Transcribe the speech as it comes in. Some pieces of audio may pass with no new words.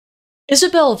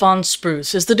Isabel Van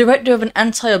Spruce is the director of an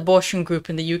anti-abortion group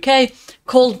in the UK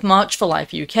called March for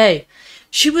Life UK.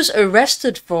 She was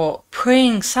arrested for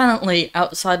praying silently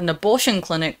outside an abortion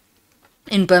clinic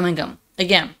in Birmingham.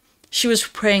 Again, she was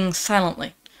praying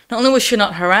silently. Not only was she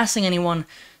not harassing anyone,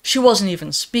 she wasn't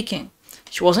even speaking.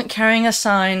 She wasn't carrying a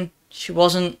sign, she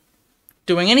wasn't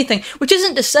doing anything, which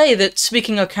isn't to say that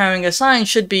speaking or carrying a sign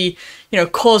should be,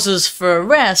 causes for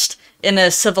arrest in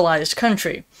a civilized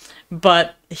country.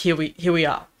 But here we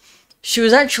are. She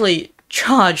was actually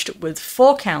charged with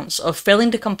 4 counts of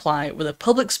failing to comply with a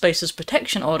public spaces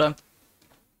protection order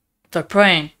for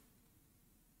praying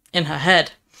in her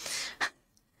head.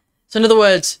 So in other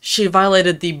words, she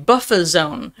violated the buffer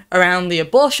zone around the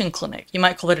abortion clinic. You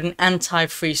might call it an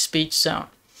anti-free speech zone.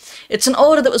 It's an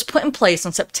order that was put in place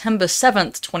on September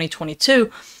 7th, 2022,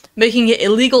 making it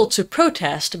illegal to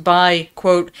protest by,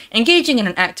 quote, engaging in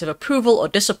an act of approval or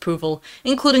disapproval,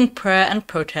 including prayer and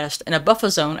protest in a buffer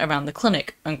zone around the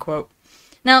clinic, unquote.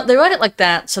 Now, they write it like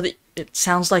that so that it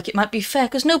sounds like it might be fair,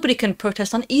 because nobody can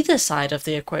protest on either side of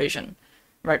the equation,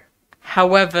 right?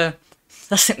 However,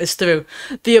 let's think this through.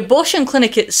 The abortion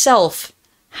clinic itself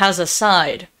has a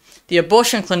side. The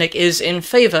abortion clinic is in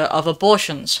favor of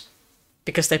abortions,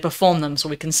 because they perform them, so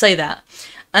we can say that.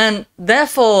 And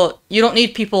therefore, you don't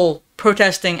need people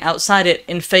protesting outside it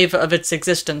in favor of its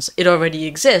existence. It already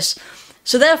exists.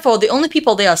 So therefore, the only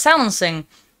people they are silencing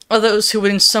are those who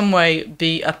would in some way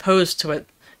be opposed to it,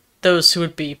 those who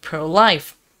would be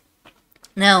pro-life.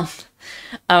 Now,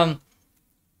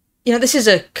 this is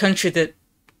a country that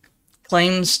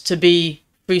claims to be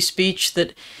free speech,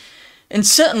 that in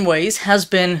certain ways has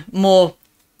been more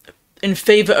in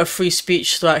favor of free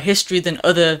speech throughout history than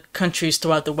other countries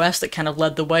throughout the West that kind of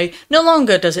led the way. No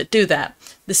longer does it do that.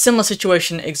 The similar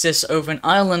situation exists over in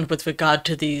Ireland with regard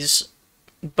to these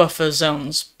buffer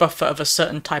zones, buffer of a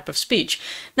certain type of speech.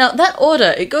 Now, that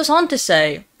order, it goes on to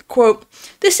say, quote,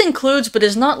 this includes but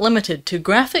is not limited to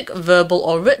graphic, verbal,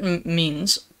 or written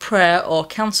means, prayer, or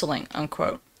counseling,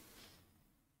 unquote.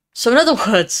 So in other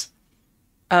words,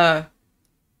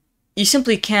 you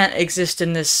simply can't exist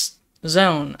in this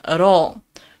zone at all.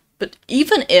 But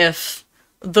even if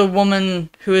the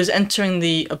woman who is entering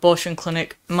the abortion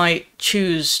clinic might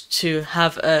choose to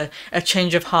have a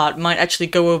change of heart, might actually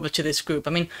go over to this group. I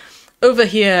mean, over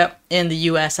here in the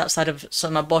US, outside of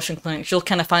some abortion clinics, you'll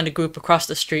kind of find a group across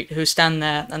the street who stand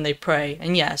there and they pray.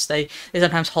 And yes, they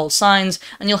sometimes hold signs,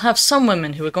 and you'll have some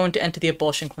women who are going to enter the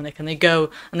abortion clinic, and they go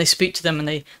and they speak to them,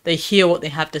 and they hear what they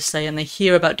have to say, and they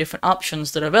hear about different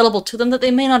options that are available to them that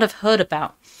they may not have heard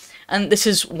about. And this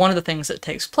is one of the things that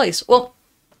takes place. Well,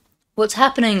 what's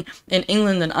happening in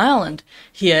England and Ireland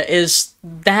here is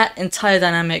that entire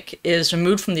dynamic is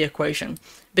removed from the equation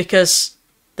because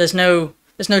there's no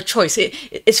choice.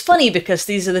 It's funny because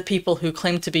these are the people who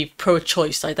claim to be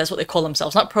pro-choice. Like, that's what they call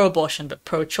themselves. Not pro-abortion, but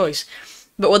pro-choice.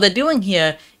 But what they're doing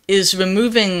here is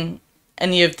removing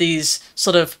any of these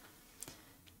sort of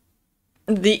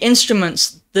the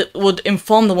instruments that would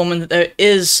inform the woman that there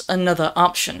is another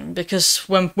option. Because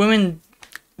when women,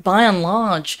 by and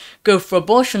large, go for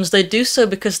abortions, they do so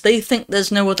because they think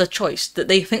there's no other choice. That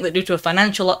they think that due to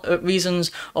financial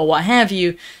reasons or what have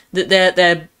you, that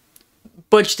they're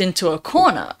budged into a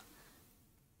corner.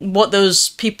 What those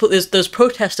people, those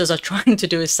protesters are trying to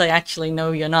do is say, actually,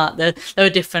 no, you're not. There are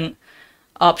different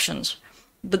options.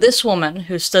 But this woman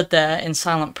who stood there in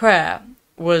silent prayer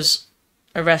was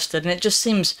arrested, and it just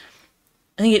seems,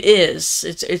 I think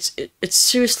it's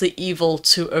seriously evil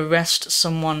to arrest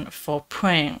someone for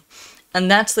praying.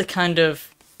 And that's the kind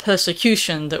of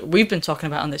persecution that we've been talking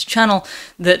about on this channel,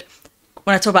 that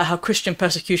when I talk about how Christian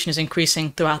persecution is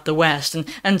increasing throughout the West,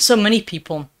 and so many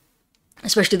people,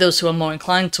 especially those who are more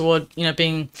inclined toward,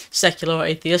 being secular or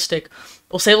atheistic,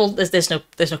 will say, well, there's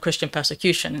no Christian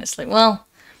persecution. And it's like, well,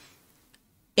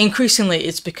 increasingly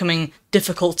it's becoming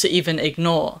difficult to even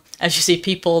ignore. As you see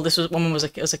people, this woman was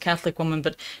a Catholic woman,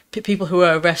 but people who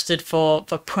are arrested for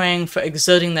praying, for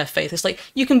exerting their faith. It's like,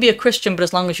 you can be a Christian, but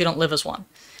as long as you don't live as one.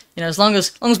 As long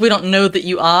as we don't know that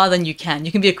you are, then you can.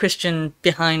 You can be a Christian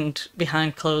behind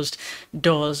closed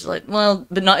doors. Like, well,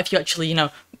 but not if you actually,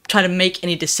 try to make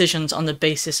any decisions on the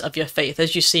basis of your faith,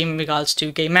 as you see in regards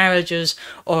to gay marriages,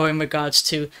 or in regards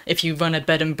to if you run a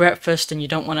bed and breakfast and you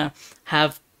don't want to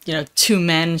have 2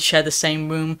 men share the same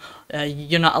room,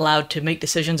 you're not allowed to make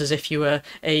decisions as if you were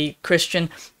a Christian.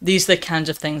 These are the kinds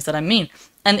of things that I mean.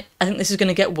 And I think this is going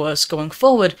to get worse going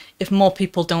forward if more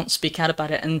people don't speak out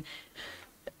about it. And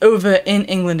over in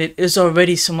England, it is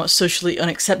already somewhat socially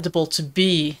unacceptable to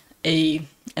be an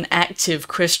active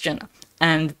Christian.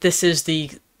 And this is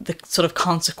the sort of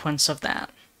consequence of that.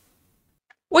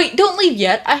 Wait, don't leave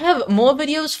yet. I have more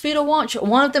videos for you to watch.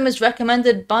 One of them is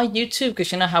recommended by YouTube,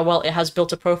 because you know how well it has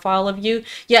built a profile of you.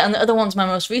 Yeah, and the other one's my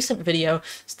most recent video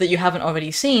that you haven't already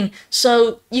seen,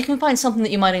 so you can find something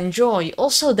that you might enjoy.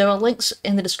 Also, there are links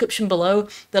in the description below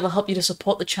that'll help you to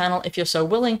support the channel if you're so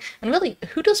willing, and really,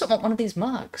 who doesn't want one of these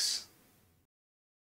mugs?